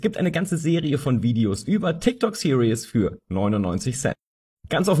Gibt eine ganze Serie von Videos über TikTok-Series für 99 Cent.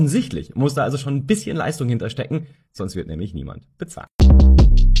 Ganz offensichtlich muss da also schon ein bisschen Leistung hinterstecken, sonst wird nämlich niemand bezahlt.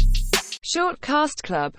 Shortcast Club